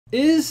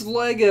Is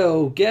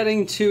Lego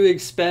getting too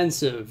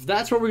expensive?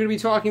 That's what we're going to be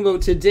talking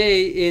about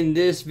today in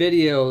this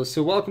video.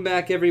 So welcome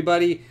back,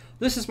 everybody.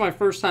 This is my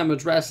first time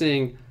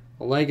addressing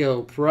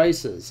Lego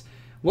prices.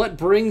 What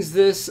brings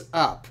this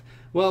up?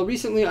 Well,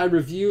 recently I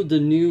reviewed the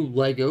new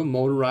Lego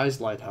motorized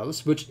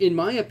lighthouse, which in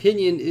my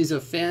opinion is a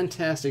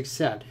fantastic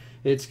set.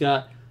 It's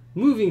got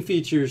moving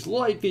features,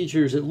 light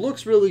features, it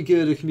looks really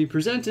good, it can be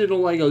presented in a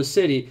Lego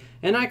city,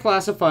 and I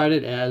classified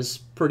it as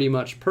pretty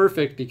much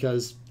perfect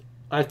because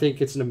I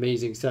think it's an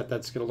amazing set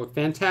that's going to look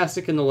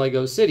fantastic in the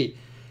Lego city.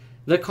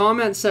 The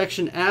comment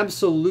section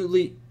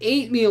absolutely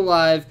ate me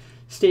alive,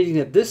 stating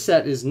that this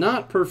set is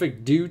not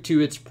perfect due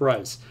to its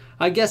price.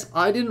 I guess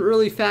I didn't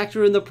really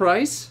factor in the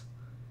price,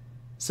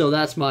 so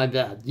that's my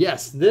bad.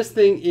 Yes, this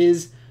thing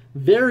is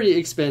very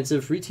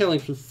expensive, retailing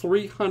for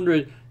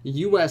 $300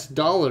 US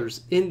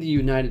in the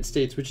United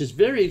States, which is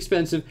very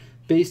expensive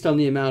based on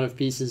the amount of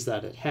pieces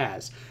that it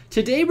has.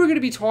 Today we're going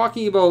to be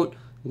talking about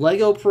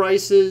Lego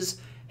prices,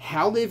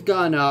 how they've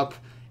gone up,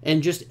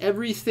 and just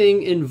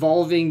everything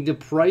involving the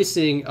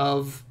pricing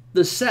of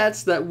the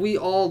sets that we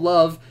all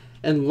love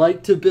and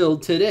like to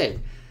build today.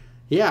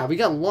 Yeah, we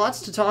got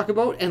lots to talk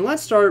about, and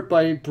let's start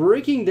by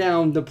breaking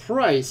down the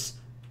price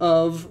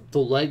of the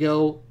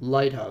Lego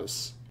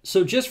Lighthouse.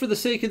 So just for the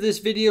sake of this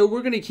video,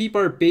 we're going to keep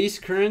our base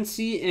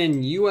currency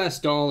in US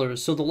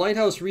dollars. So the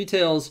Lighthouse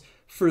retails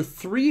for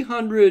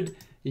 $300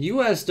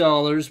 US,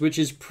 which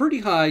is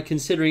pretty high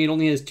considering it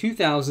only has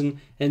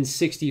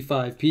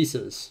 2,065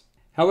 pieces.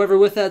 However,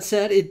 with that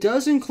said, it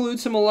does include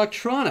some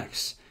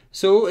electronics.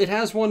 So it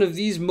has one of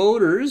these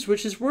motors,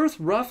 which is worth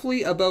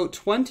roughly about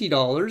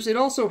 $20. It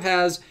also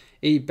has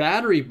a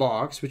battery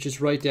box, which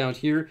is right down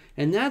here,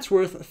 and that's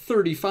worth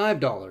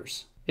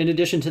 $35. In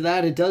addition to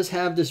that, it does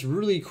have this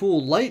really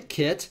cool light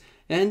kit,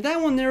 and that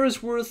one there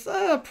is worth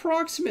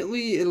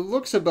approximately, it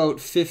looks about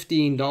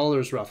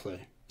 $15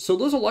 roughly. So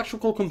those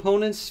electrical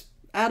components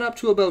add up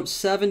to about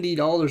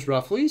 $70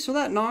 roughly, so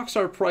that knocks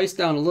our price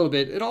down a little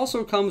bit. It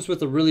also comes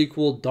with a really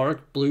cool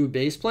dark blue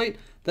base plate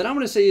that I'm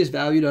going to say is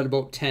valued at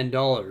about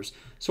 $10.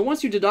 So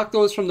once you deduct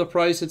those from the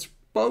price, it's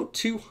about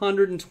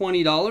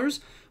 $220,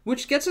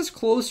 which gets us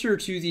closer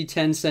to the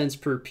 10 cents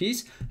per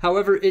piece.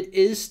 However, it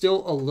is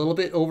still a little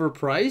bit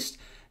overpriced.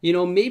 You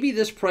know, maybe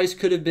this price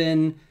could have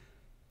been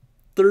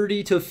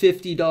 $30 to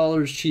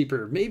 $50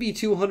 cheaper, maybe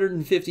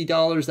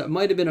 $250. That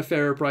might have been a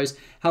fairer price.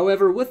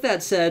 However, with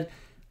that said,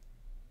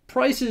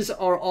 prices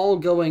are all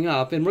going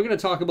up, and we're going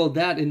to talk about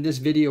that in this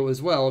video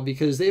as well,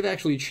 because they've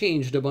actually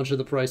changed a bunch of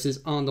the prices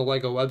on the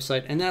Lego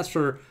website, and that's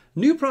for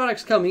new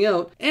products coming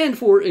out and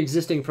for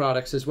existing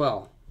products as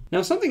well.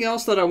 Now, something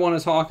else that I want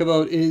to talk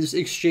about is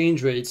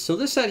exchange rates. So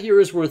this set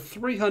here is worth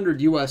 $300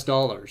 US,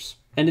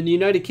 and in the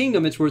United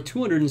Kingdom it's worth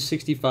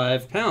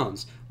 265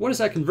 pounds. What does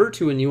that convert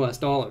to in US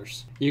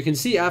dollars? You can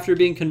see after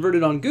being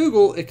converted on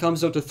Google, it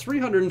comes out to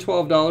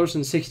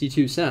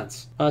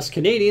 $312.62. Us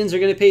Canadians are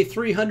going to pay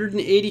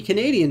 380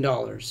 Canadian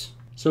dollars.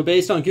 So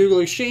based on Google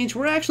Exchange,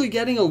 we're actually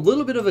getting a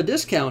little bit of a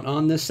discount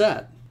on this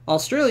set.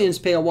 Australians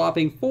pay a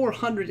whopping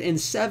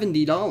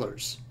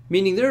 $470.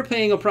 Meaning they're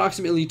paying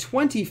approximately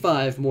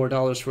 $25 more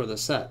for the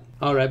set.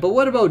 All right, but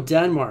what about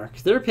Denmark?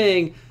 They're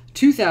paying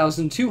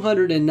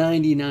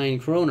 2,299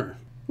 kroner,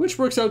 which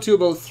works out to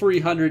about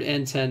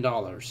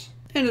 $310.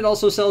 And it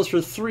also sells for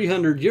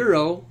 300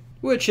 euro,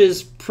 which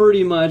is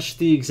pretty much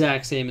the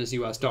exact same as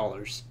US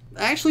dollars.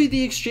 Actually,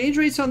 the exchange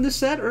rates on this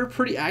set are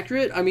pretty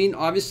accurate. I mean,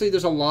 obviously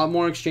there's a lot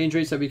more exchange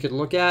rates that we could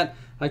look at.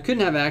 I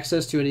couldn't have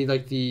access to any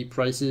like the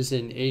prices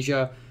in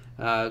Asia,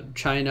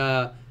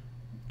 China,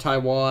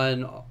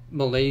 Taiwan,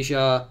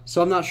 Malaysia,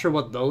 so I'm not sure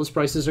what those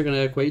prices are going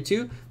to equate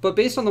to, but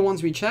based on the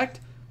ones we checked,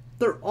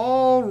 they're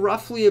all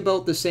roughly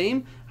about the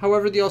same.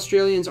 However, the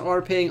Australians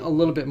are paying a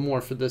little bit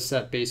more for this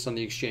set based on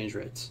the exchange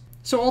rates.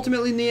 So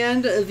ultimately, in the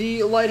end,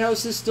 the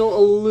Lighthouse is still a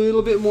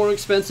little bit more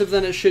expensive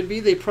than it should be.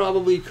 They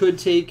probably could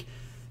take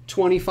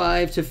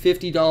 $25 to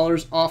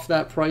 $50 off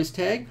that price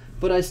tag,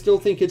 but I still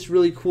think it's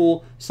really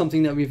cool,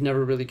 something that we've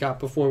never really got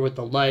before with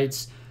the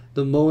lights,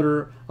 the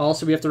motor.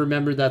 Also, we have to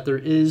remember that there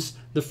is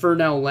the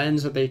Furnow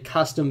lens that they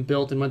custom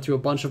built and went through a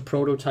bunch of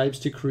prototypes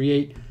to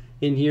create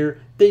in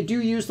here. They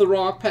do use the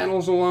rock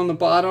panels along the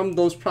bottom.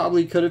 Those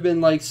probably could have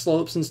been like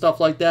slopes and stuff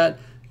like that,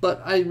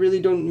 but I really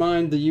don't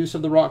mind the use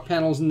of the rock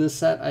panels in this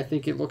set. I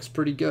think it looks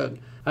pretty good.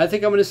 I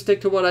think I'm going to stick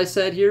to what I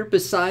said here.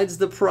 Besides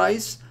the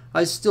price,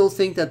 I still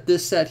think that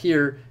this set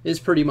here is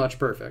pretty much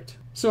perfect.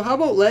 So how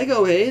about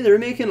Lego, hey? They're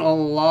making a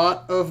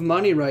lot of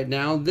money right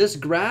now. This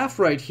graph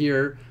right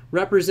here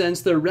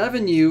represents their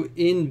revenue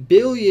in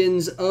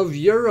billions of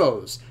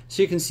euros.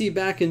 So you can see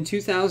back in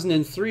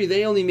 2003,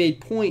 they only made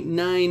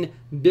 0.9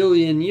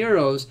 billion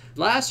euros.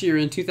 Last year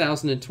in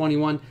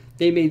 2021,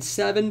 they made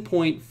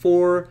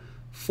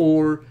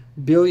 $7.44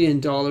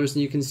 billion. And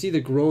you can see the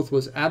growth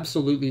was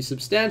absolutely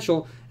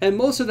substantial. And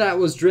most of that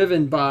was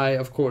driven by,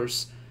 of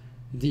course,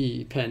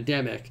 the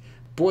pandemic.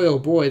 Boy, oh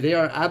boy, they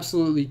are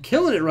absolutely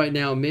killing it right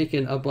now,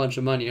 making a bunch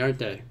of money, aren't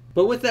they?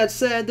 But with that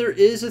said, there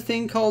is a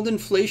thing called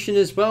inflation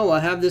as well.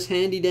 I have this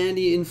handy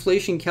dandy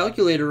inflation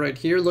calculator right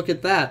here. Look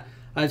at that.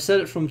 I've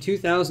set it from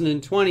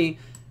 2020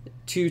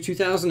 to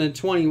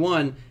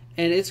 2021,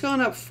 and it's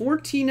gone up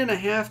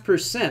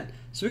 14.5%.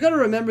 So we got to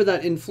remember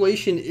that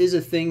inflation is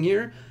a thing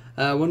here.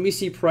 When we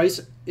see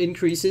price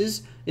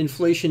increases,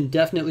 inflation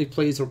definitely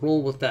plays a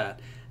role with that.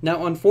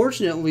 Now,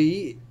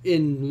 unfortunately,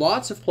 in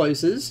lots of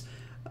places,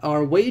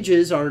 our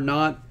wages are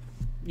not,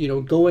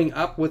 going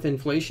up with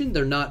inflation.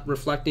 They're not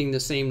reflecting the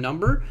same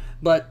number,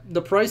 but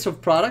the price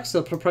of products,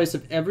 the price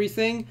of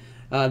everything,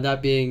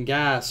 that being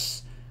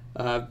gas,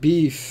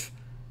 beef,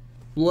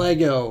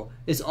 Lego,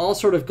 is all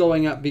sort of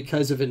going up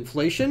because of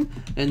inflation.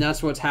 And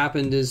that's what's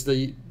happened is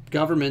the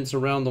governments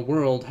around the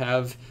world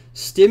have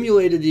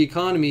stimulated the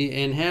economy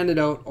and handed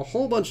out a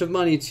whole bunch of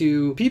money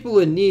to people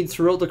in need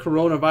throughout the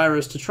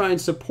coronavirus to try and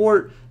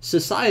support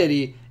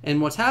society. And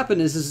what's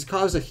happened is this has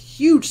caused a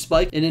huge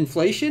spike in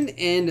inflation,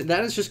 and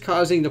that is just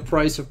causing the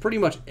price of pretty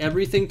much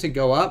everything to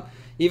go up.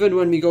 Even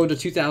when we go to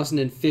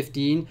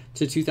 2015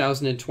 to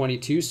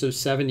 2022, so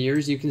 7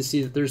 years, you can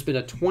see that there's been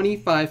a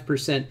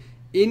 25%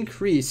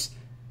 increase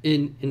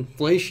in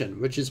inflation,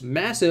 which is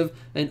massive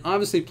and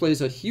obviously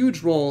plays a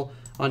huge role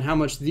on how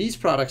much these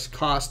products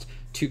cost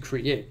to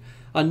create.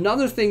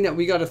 Another thing that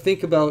we got to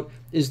think about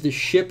is the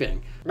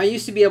shipping. I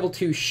used to be able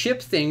to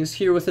ship things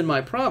here within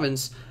my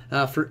province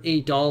for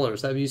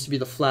 $8. That used to be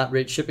the flat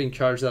rate shipping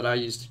charge that I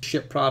used to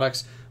ship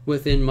products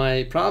within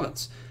my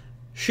province.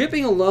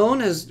 Shipping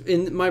alone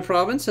in my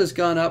province has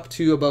gone up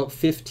to about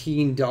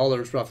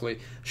 $15 roughly.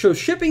 So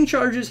shipping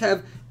charges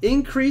have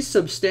increased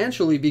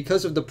substantially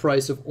because of the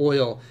price of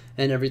oil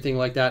and everything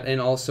like that, and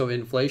also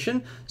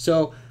inflation.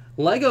 So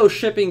Lego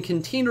shipping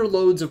container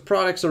loads of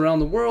products around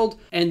the world,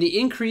 and the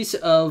increase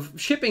of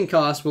shipping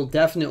costs will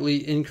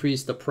definitely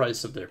increase the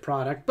price of their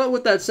product. But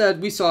with that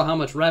said, we saw how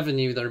much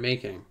revenue they're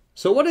making.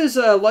 So what is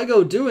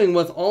Lego doing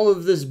with all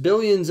of this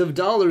billions of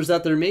dollars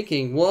that they're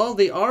making? Well,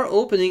 they are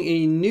opening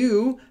a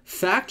new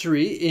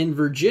factory in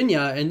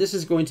Virginia, and this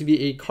is going to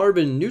be a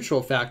carbon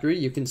neutral factory.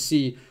 You can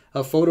see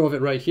a photo of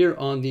it right here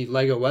on the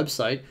Lego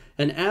website.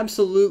 An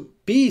absolute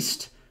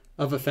beast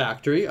of a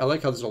factory. I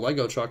like how there's a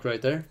Lego truck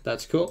right there.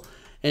 That's cool.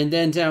 And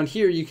then down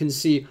here, you can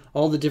see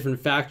all the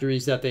different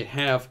factories that they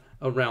have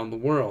around the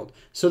world.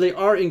 So they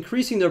are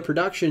increasing their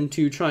production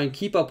to try and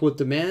keep up with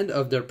demand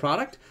of their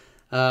product.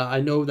 I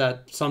know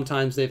that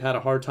sometimes they've had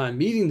a hard time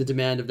meeting the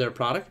demand of their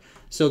product.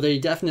 So they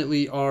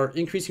definitely are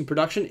increasing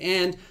production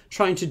and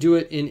trying to do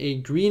it in a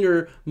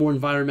greener, more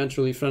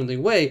environmentally friendly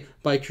way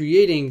by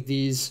creating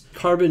these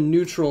carbon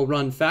neutral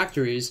run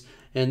factories.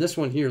 And this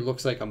one here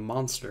looks like a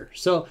monster.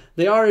 So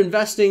they are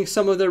investing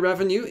some of their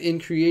revenue in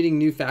creating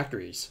new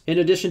factories. In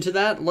addition to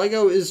that,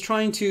 Lego is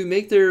trying to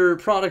make their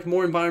product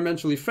more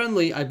environmentally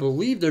friendly. I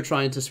believe they're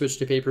trying to switch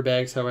to paper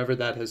bags. However,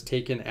 that has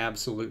taken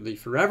absolutely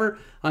forever.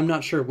 I'm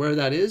not sure where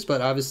that is,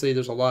 but obviously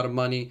there's a lot of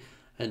money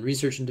and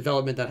research and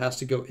development that has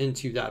to go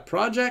into that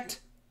project.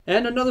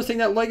 And another thing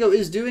that Lego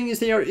is doing is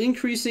they are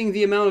increasing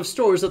the amount of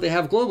stores that they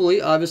have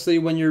globally. Obviously,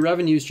 when your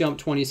revenues jump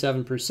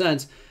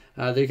 27%,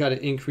 they got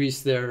to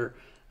increase their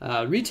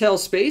retail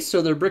space,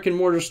 so their brick and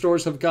mortar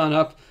stores have gone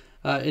up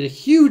in a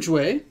huge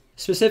way.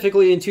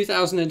 Specifically in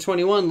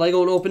 2021,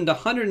 Lego opened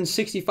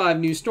 165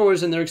 new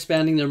stores, and they're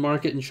expanding their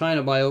market in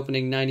China by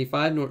opening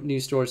 95 new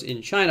stores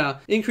in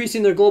China,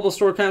 increasing their global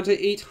store count to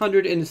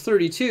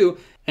 832,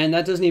 and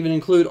that doesn't even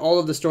include all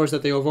of the stores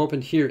that they have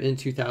opened here in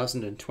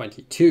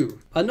 2022.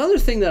 Another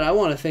thing that I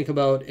want to think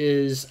about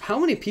is how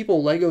many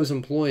people Lego is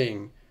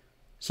employing.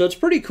 So it's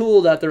pretty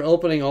cool that they're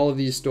opening all of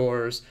these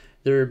stores.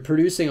 They're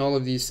producing all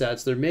of these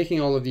sets. They're making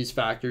all of these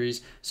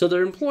factories. So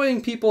they're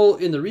employing people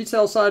in the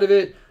retail side of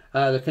it,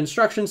 the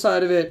construction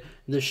side of it,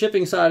 the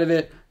shipping side of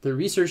it, the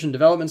research and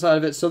development side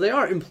of it. So they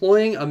are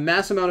employing a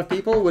mass amount of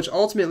people, which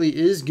ultimately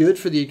is good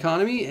for the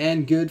economy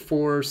and good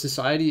for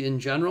society in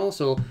general.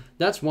 So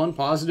that's one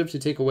positive to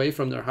take away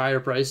from their higher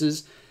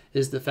prices,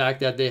 is the fact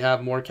that they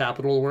have more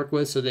capital to work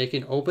with, so they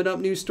can open up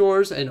new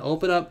stores and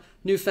open up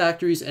new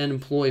factories and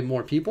employ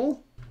more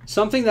people.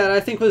 Something that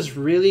I think was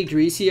really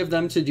greasy of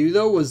them to do,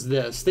 though, was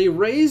this. They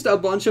raised a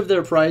bunch of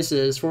their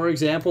prices. For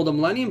example, the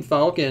Millennium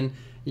Falcon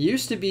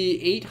used to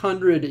be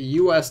 $800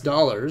 US,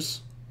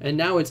 and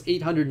now it's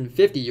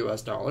 $850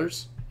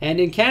 US. And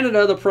in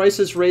Canada, the price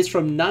is raised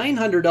from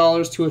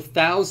 $900 to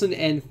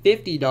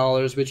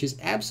 $1,050, which is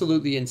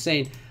absolutely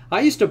insane. I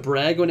used to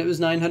brag when it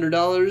was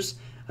 $900.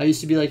 I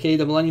used to be like, hey,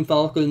 the Millennium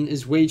Falcon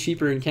is way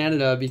cheaper in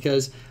Canada,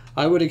 because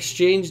I would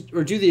exchange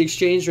or do the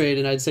exchange rate,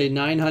 and I'd say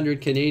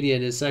 900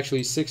 Canadian is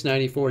actually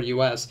 694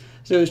 US.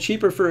 So it's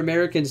cheaper for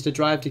Americans to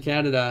drive to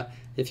Canada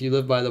if you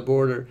live by the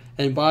border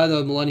and buy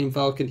the Millennium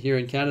Falcon here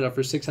in Canada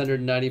for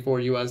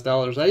 694 US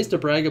dollars. I used to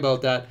brag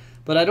about that,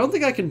 but I don't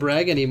think I can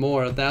brag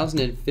anymore.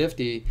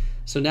 1,050.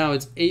 So now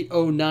it's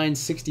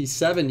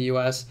 809.67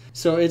 US.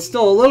 So it's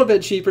still a little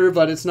bit cheaper,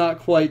 but it's not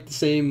quite the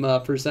same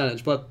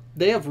percentage. But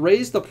they have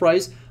raised the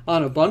price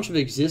on a bunch of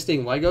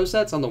existing Lego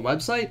sets on the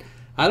website.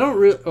 I don't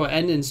really,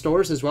 and in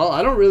stores as well,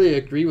 I don't really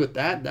agree with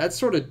that. That's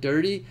sort of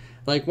dirty.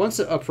 Like, once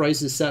a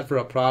price is set for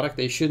a product,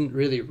 they shouldn't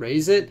really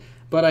raise it.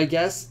 But I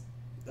guess,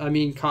 I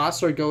mean,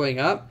 costs are going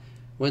up.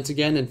 Once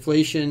again,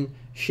 inflation,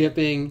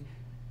 shipping,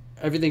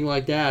 everything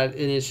like that,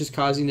 and it's just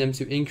causing them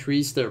to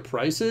increase their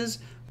prices.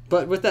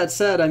 But with that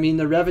said, I mean,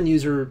 the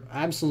revenues are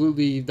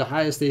absolutely the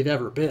highest they've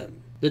ever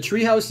been. The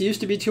treehouse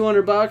used to be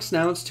 $200,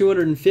 now it's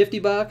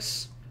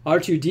 $250.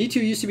 R2-D2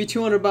 used to be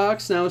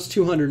 $200, now it's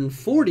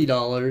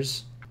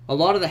 $240. A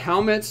lot of the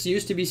helmets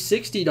used to be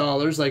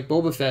 $60, like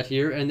Boba Fett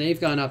here, and they've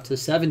gone up to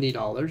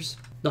 $70.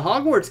 The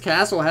Hogwarts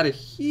Castle had a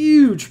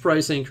huge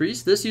price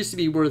increase. This used to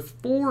be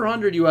worth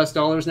 $400 US,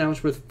 now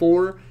it's worth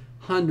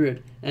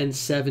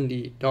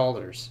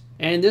 $470.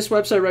 And this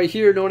website right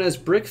here, known as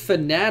Brick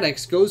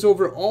Fanatics, goes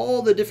over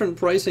all the different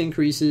price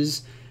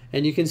increases.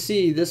 And you can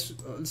see this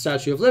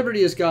Statue of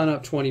Liberty has gone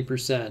up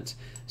 20%,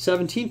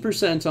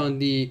 17% on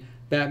the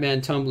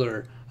Batman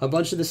tumbler. A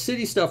bunch of the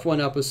city stuff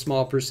went up a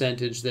small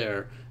percentage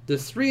there. The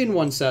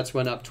 3-in-1 sets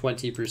went up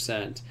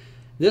 20%.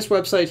 This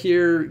website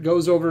here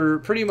goes over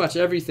pretty much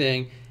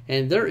everything.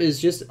 And there is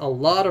just a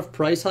lot of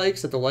price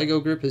hikes that the LEGO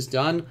Group has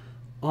done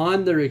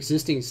on their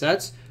existing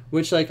sets,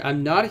 which, like,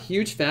 I'm not a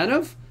huge fan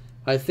of.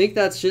 I think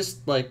that's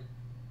just, like,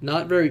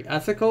 not very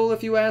ethical,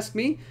 if you ask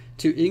me,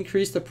 to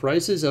increase the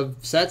prices of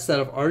sets that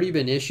have already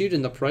been issued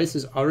and the price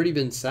has already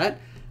been set.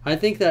 I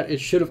think that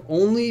it should have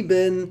only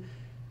been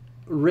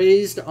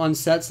raised on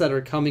sets that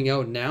are coming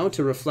out now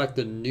to reflect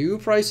the new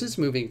prices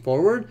moving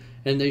forward,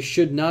 and they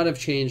should not have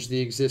changed the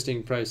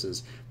existing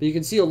prices. But you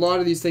can see a lot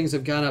of these things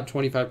have gone up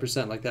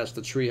 25%, like that's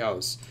the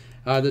treehouse.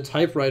 The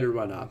typewriter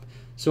went up.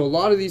 So a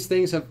lot of these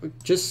things have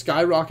just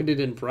skyrocketed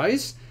in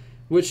price,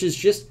 which is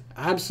just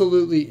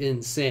absolutely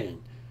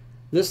insane.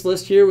 This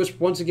list here was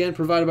once again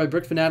provided by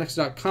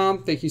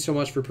brickfanatics.com. Thank you so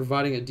much for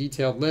providing a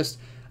detailed list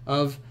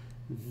of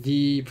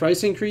the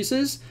price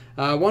increases.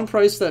 One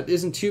price that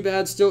isn't too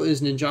bad still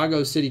is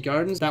Ninjago City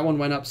Gardens. That one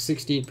went up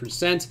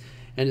 16%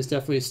 and is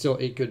definitely still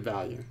a good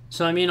value.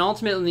 So I mean,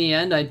 ultimately in the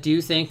end, I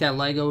do think that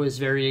LEGO is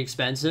very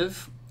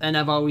expensive, and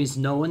I've always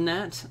known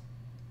that.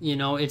 You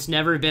know, it's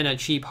never been a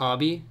cheap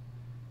hobby.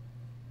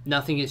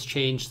 Nothing has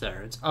changed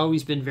there. It's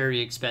always been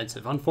very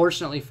expensive.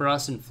 Unfortunately for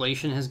us,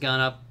 inflation has gone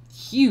up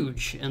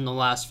huge in the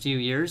last few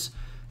years,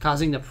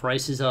 causing the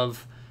prices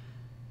of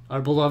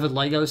our beloved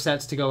LEGO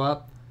sets to go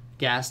up,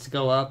 gas to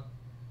go up,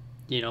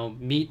 you know,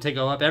 meat to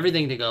go up,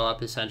 everything to go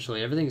up,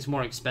 essentially. Everything's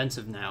more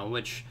expensive now,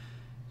 which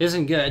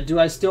isn't good. Do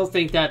I still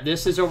think that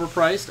this is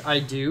overpriced? I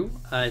do.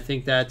 I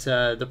think that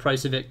the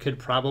price of it could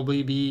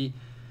probably be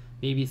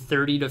maybe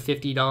 $30 to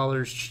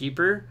 $50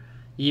 cheaper,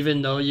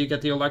 even though you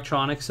get the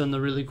electronics and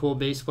the really cool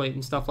base plate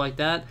and stuff like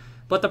that.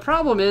 But the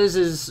problem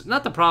is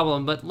not the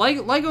problem, but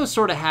LEGO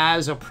sort of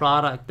has a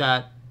product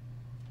that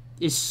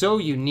is so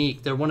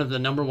unique. They're one of the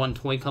 #1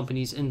 toy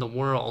companies in the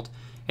world,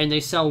 and they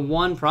sell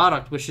one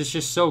product, which is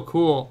just so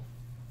cool.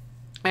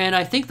 And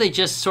I think they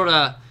just sort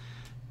of,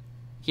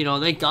 you know,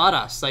 they got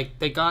us. Like,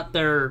 they got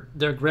their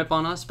grip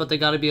on us, but they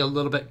got to be a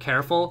little bit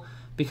careful,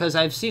 because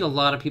I've seen a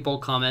lot of people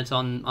comment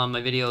on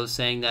my videos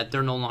saying that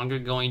they're no longer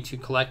going to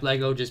collect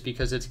LEGO just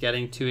because it's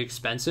getting too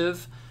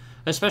expensive,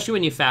 especially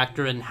when you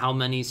factor in how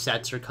many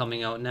sets are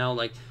coming out now.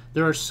 Like,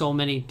 there are so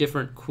many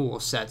different cool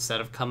sets that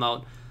have come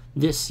out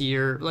this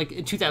year, like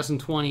in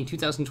 2020,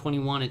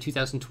 2021, and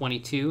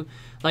 2022.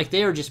 Like,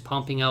 they are just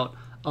pumping out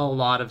a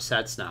lot of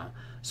sets now.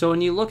 So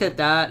when you look at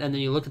that and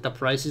then you look at the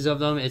prices of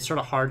them, it's sort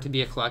of hard to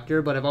be a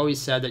collector, but I've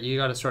always said that you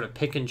got to sort of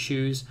pick and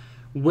choose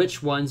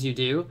which ones you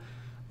do.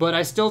 But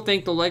I still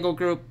think the LEGO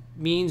Group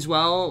means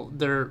well.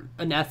 They're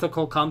an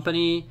ethical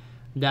company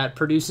that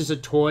produces a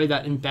toy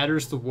that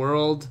betters the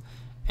world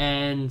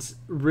and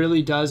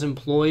really does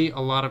employ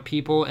a lot of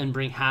people and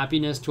bring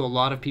happiness to a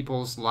lot of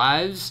people's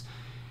lives.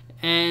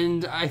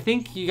 And I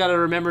think you got to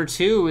remember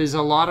too is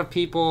a lot of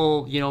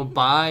people, you know,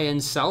 buy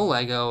and sell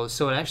Lego,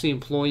 so it actually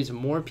employs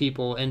more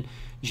people and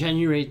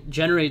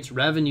generates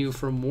revenue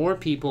for more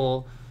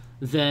people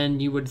than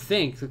you would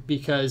think,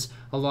 because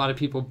a lot of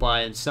people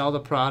buy and sell the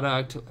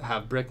product,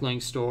 have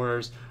Bricklink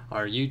stores,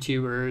 are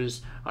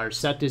YouTubers, are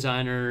set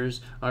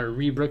designers, are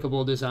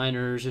rebrickable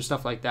designers, or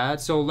stuff like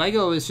that. So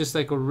Lego is just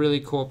like a really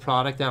cool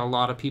product that a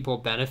lot of people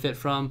benefit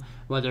from,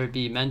 whether it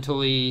be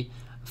mentally,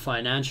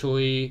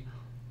 financially,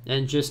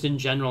 and just in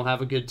general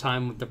have a good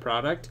time with the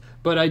product.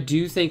 But I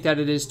do think that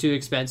it is too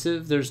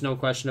expensive. There's no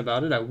question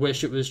about it. I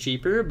wish it was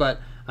cheaper,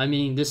 but I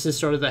mean, this is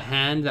sort of the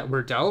hand that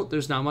we're dealt.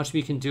 There's not much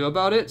we can do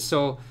about it.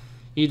 So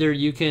either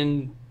you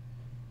can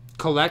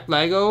collect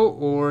Lego,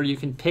 or you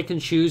can pick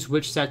and choose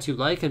which sets you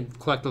like and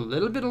collect a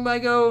little bit of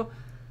Lego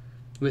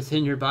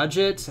within your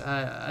budget.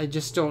 I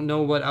just don't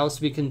know what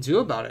else we can do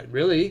about it,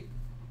 really.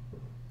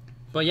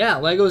 But yeah,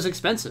 Lego is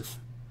expensive.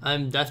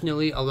 I'm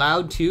definitely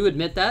allowed to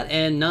admit that,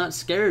 and not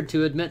scared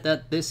to admit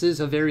that this is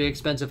a very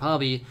expensive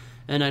hobby.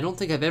 And I don't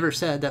think I've ever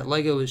said that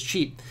Lego is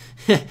cheap.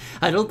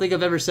 I don't think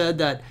I've ever said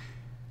that,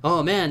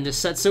 oh man, this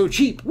set's so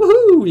cheap,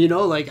 woohoo! You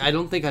know, like, I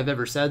don't think I've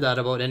ever said that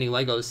about any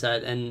Lego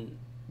set. And,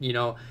 you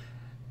know,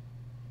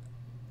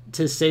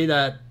 to say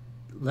that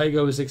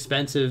Lego is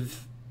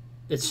expensive,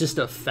 it's just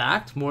a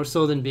fact, more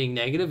so than being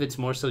negative. It's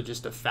more so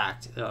just a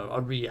fact,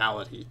 a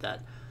reality,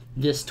 that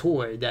this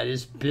toy that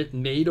is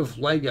made of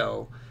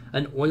Lego,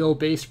 an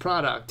oil-based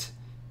product,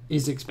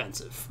 is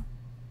expensive.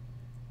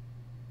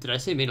 Did I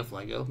say made of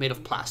Lego? Made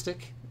of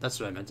plastic? That's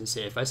what I meant to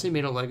say. If I say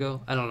made of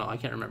Lego, I don't know. I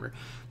can't remember.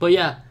 But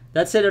yeah,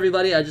 that's it,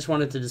 everybody. I just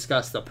wanted to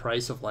discuss the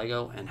price of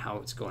Lego and how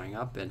it's going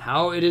up and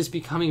how it is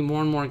becoming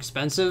more and more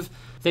expensive.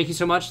 Thank you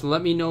so much.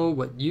 Let me know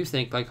what you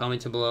think by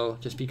commenting below.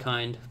 Just be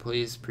kind,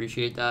 please.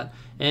 Appreciate that.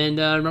 And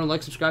remember to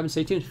like, subscribe, and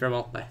stay tuned.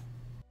 Farewell. Bye.